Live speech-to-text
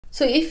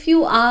So if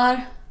you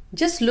are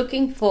just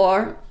looking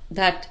for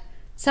that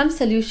some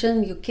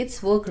solution, your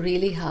kids work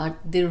really hard,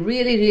 they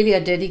really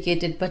are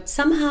dedicated, but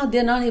somehow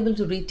they're not able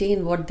to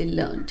retain what they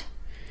learned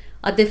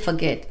or they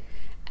forget,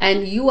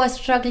 and you are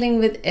struggling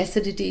with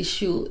acidity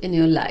issue in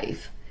your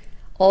life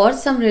or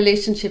some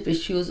relationship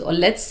issues, or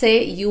let's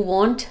say you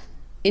want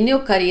in your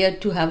career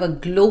to have a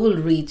global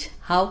reach,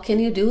 how can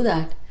you do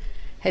that?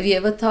 Have you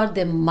ever thought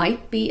there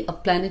might be a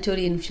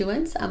planetary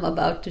influence? I'm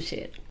about to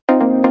share.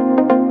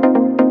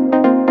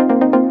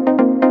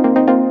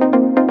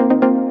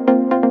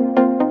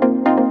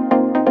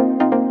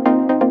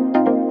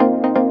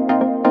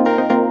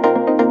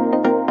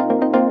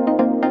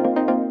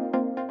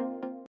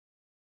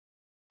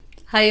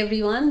 Hi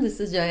everyone, this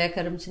is Jaya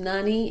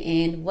Karamchandani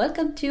and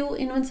welcome to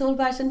Invincible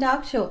Passion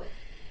Talk Show.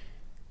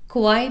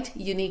 Quite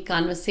unique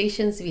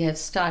conversations we have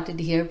started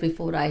here.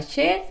 Before I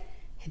share,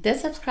 hit the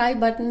subscribe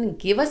button,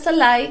 give us a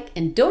like,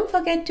 and don't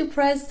forget to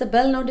press the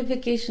bell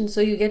notification so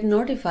you get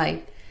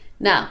notified.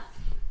 Now,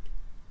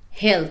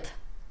 health.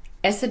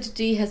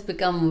 Acidity has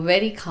become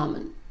very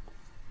common.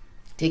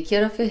 Take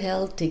care of your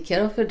health, take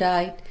care of your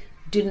diet.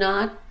 Do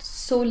not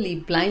solely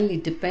blindly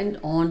depend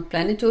on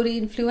planetary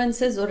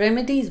influences or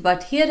remedies,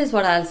 but here is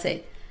what I'll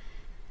say.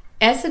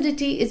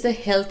 Acidity is a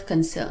health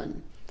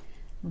concern,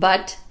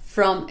 but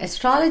from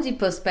astrology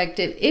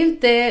perspective,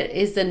 if there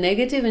is the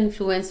negative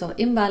influence or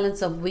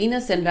imbalance of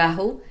Venus and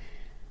Rahu,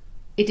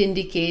 it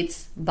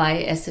indicates by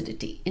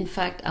acidity. In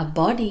fact, our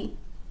body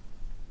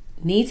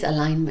needs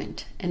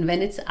alignment, and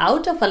when it's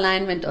out of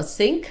alignment or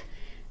sync,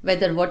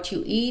 whether what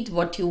you eat,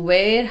 what you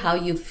wear, how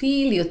you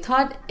feel, your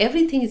thought,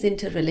 everything is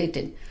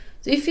interrelated.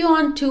 So if you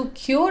want to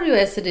cure your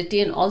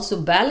acidity and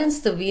also balance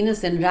the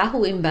Venus and Rahu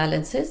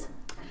imbalances,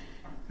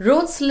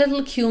 roast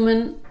little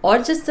cumin or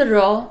just the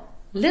raw,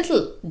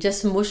 little,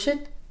 just mush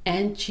it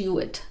and chew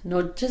it.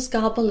 Not just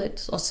garble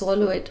it or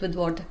swallow it with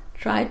water.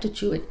 Try to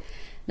chew it.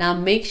 Now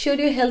make sure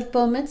your health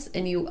permits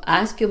and you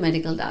ask your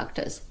medical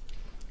doctors.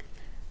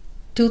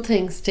 Two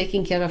things,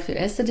 taking care of your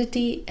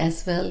acidity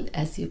as well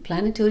as your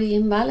planetary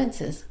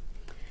imbalances.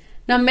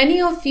 Now,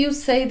 many of you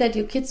say that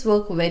your kids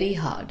work very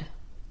hard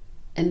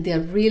and they are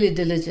really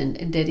diligent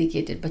and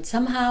dedicated, but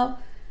somehow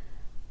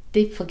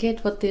they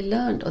forget what they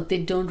learned or they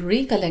don't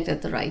recollect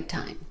at the right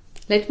time.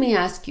 Let me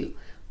ask you,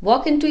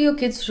 walk into your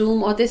kids'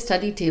 room or their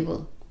study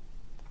table.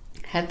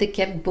 Have they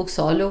kept books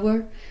all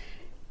over?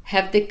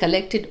 Have they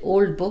collected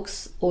old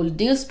books, old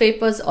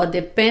newspapers, or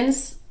their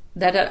pens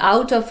that are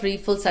out of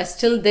refills are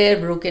still there,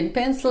 broken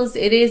pencils,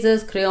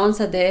 erasers, crayons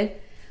are there?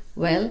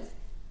 Well,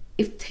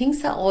 if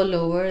things are all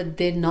over,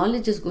 their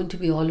knowledge is going to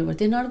be all over.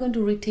 They're not going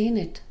to retain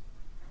it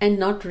and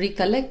not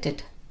recollect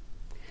it.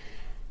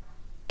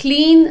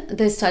 Clean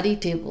the study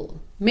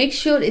table. Make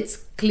sure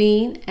it's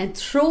clean and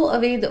throw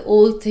away the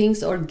old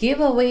things or give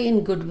away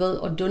in goodwill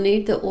or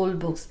donate the old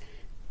books.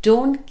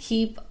 Don't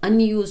keep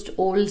unused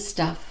old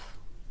stuff.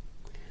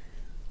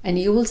 And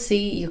you will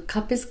see your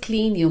cup is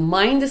clean, your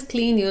mind is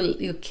clean,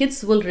 your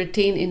kids will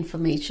retain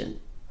information.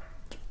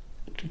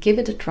 Give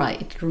it a try,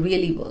 it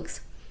really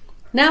works.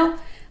 Now,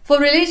 for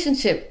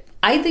relationship,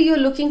 either you're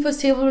looking for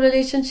stable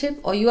relationship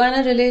or you are in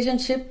a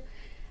relationship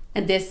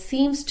and there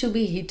seems to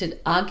be heated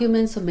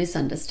arguments or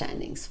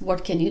misunderstandings.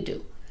 What can you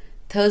do?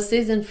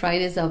 Thursdays and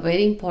Fridays are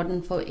very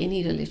important for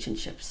any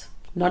relationships.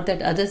 Not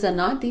that others are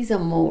not, these are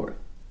more.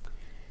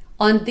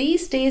 On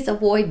these days,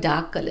 avoid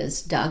dark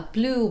colors, dark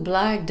blue,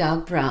 black,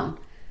 dark brown.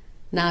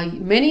 Now,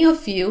 many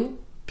of you,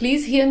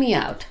 please hear me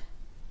out,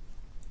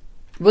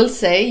 will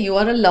say you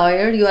are a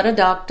lawyer, you are a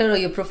doctor, or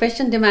your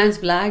profession demands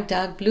black,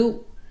 dark,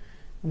 blue,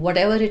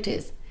 whatever it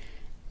is.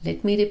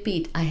 Let me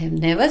repeat, I have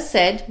never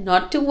said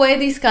not to wear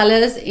these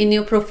colors in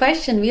your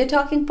profession. We are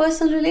talking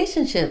personal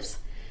relationships.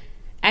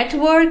 At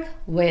work,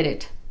 wear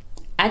it.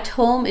 At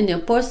home, in your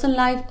personal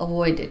life,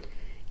 avoid it.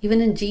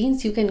 Even in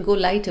jeans, you can go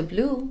lighter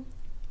blue.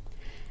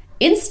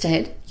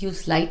 Instead,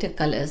 use lighter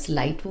colors,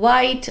 light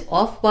white,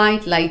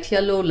 off-white, light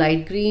yellow,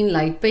 light green,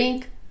 light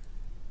pink.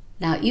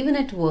 Now, even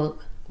at work,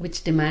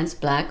 which demands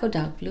black or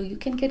dark blue, you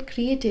can get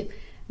creative.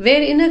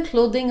 Wear inner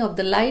clothing of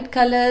the light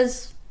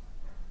colors.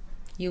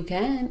 You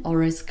can,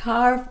 or a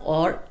scarf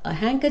or a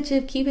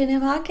handkerchief, keep in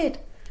your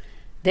pocket.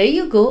 There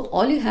you go.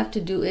 All you have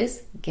to do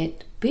is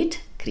get a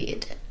bit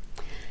creative.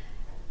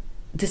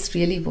 This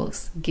really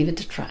works. Give it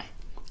a try.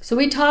 So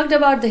we talked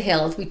about the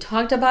health, we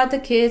talked about the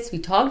kids, we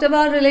talked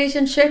about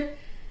relationship,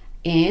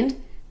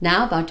 and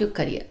now about your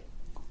career,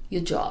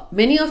 your job.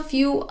 Many of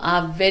you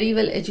are very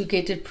well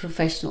educated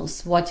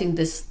professionals watching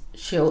this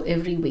show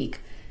every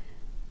week.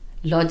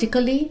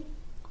 Logically,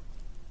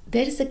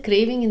 there is a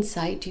craving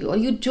inside you, or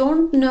you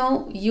don't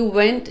know, you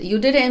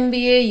did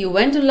MBA, you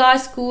went to law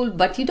school,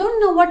 but you don't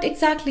know what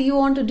exactly you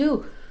want to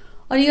do.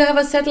 Or you have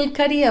a settled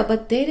career,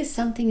 but there is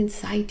something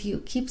inside you,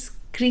 keeps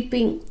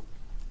creeping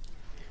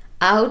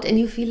out and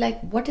you feel like,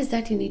 what is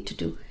that you need to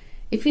do?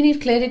 If you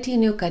need clarity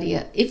in your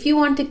career, if you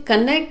want to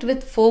connect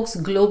with folks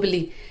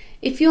globally,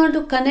 if you want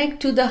to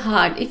connect to the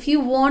heart, if you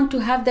want to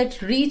have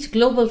that reach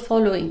global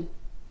following,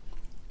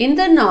 in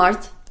the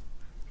north,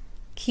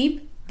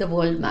 keep the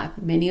world map.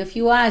 Many of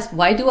you ask,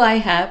 why do I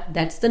have?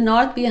 That's the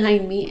north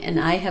behind me, and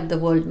I have the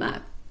world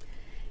map.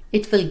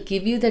 It will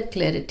give you that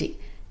clarity.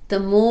 The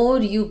more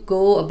you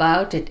go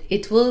about it,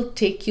 it will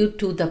take you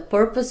to the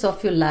purpose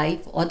of your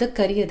life or the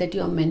career that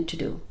you are meant to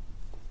do.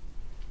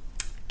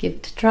 Give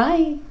it a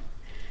try.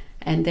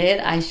 And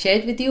there I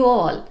shared with you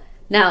all.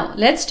 Now,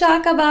 let's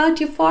talk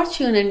about your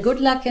fortune and good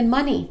luck and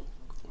money.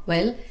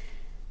 Well,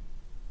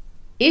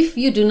 if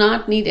you do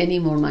not need any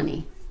more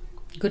money,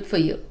 good for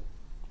you.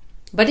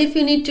 But if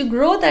you need to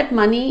grow that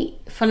money,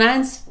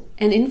 finance,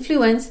 and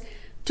influence,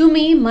 to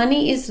me,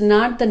 money is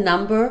not the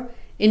number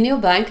in your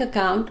bank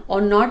account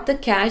or not the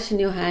cash in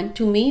your hand.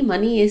 To me,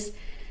 money is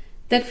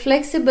that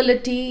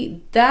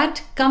flexibility,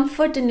 that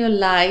comfort in your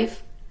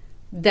life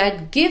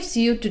that gives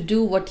you to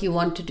do what you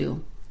want to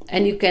do.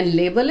 And you can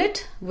label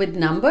it with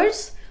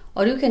numbers,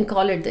 or you can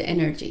call it the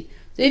energy.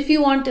 So if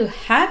you want to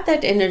have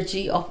that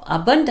energy of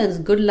abundance,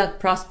 good luck,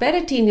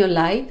 prosperity in your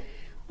life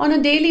on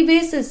a daily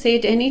basis, say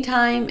it any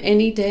time,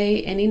 any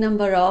day, any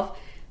number of,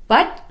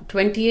 but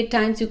 28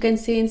 times you can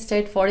say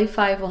instead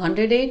 45 or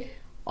 108,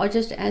 or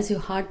just as your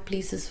heart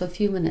pleases for a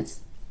few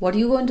minutes. What are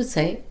you going to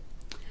say?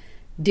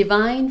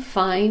 Divine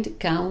find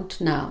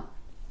count now.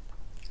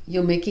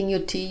 You're making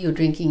your tea, you're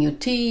drinking your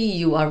tea,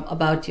 you are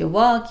about your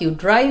walk, you're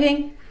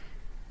driving.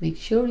 Make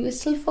sure you're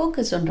still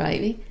focused on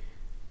driving.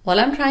 All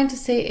I'm trying to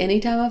say, any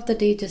time of the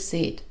day, just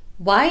say it.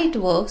 Why it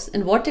works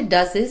and what it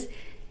does is,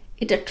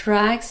 it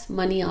attracts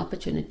money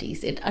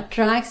opportunities. It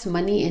attracts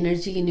money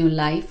energy in your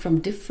life from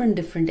different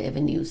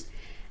avenues,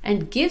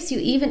 and gives you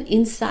even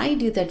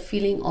inside you that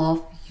feeling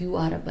of you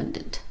are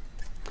abundant.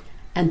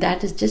 And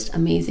that is just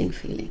amazing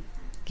feeling.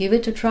 Give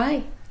it a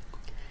try.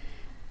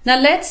 Now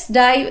let's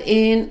dive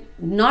in.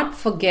 Not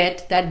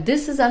forget that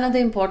this is another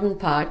important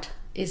part,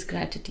 is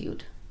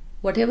gratitude.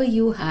 Whatever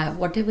you have,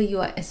 whatever you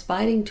are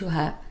aspiring to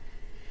have,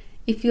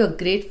 if you are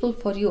grateful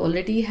for you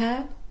already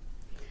have,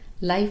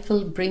 life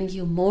will bring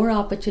you more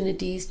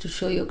opportunities to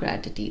show your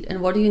gratitude.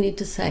 And what do you need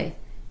to say?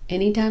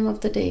 Any time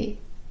of the day,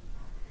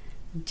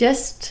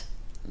 just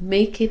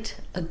make it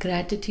a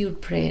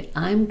gratitude prayer.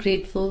 I'm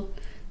grateful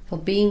for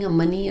being a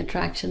money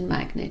attraction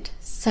magnet.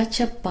 Such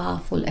a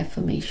powerful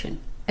affirmation.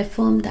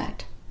 Affirm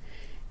that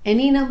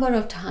any number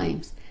of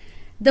times.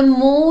 The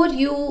more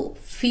you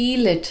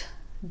feel it,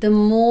 the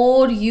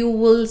more you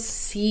will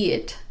see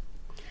it.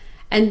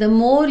 And the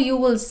more you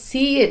will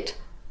see it,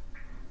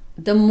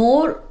 the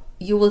more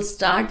you will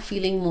start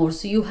feeling more.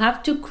 So you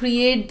have to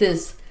create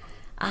this.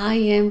 I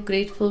am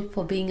grateful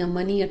for being a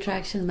money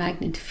attraction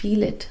magnet.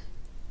 Feel it.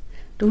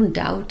 Don't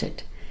doubt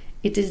it.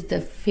 It is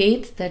the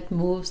faith that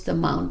moves the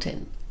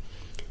mountain.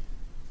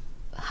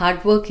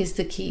 Hard work is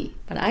the key,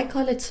 but I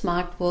call it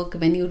smart work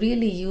when you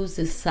really use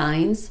the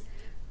science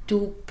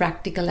to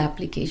practical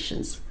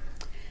applications.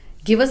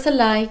 Give us a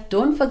like.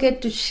 Don't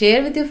forget to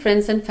share with your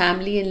friends and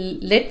family,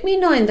 and let me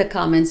know in the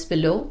comments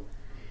below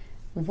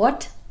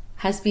what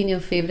has been your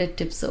favorite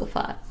tip so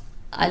far.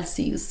 I'll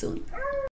see you soon.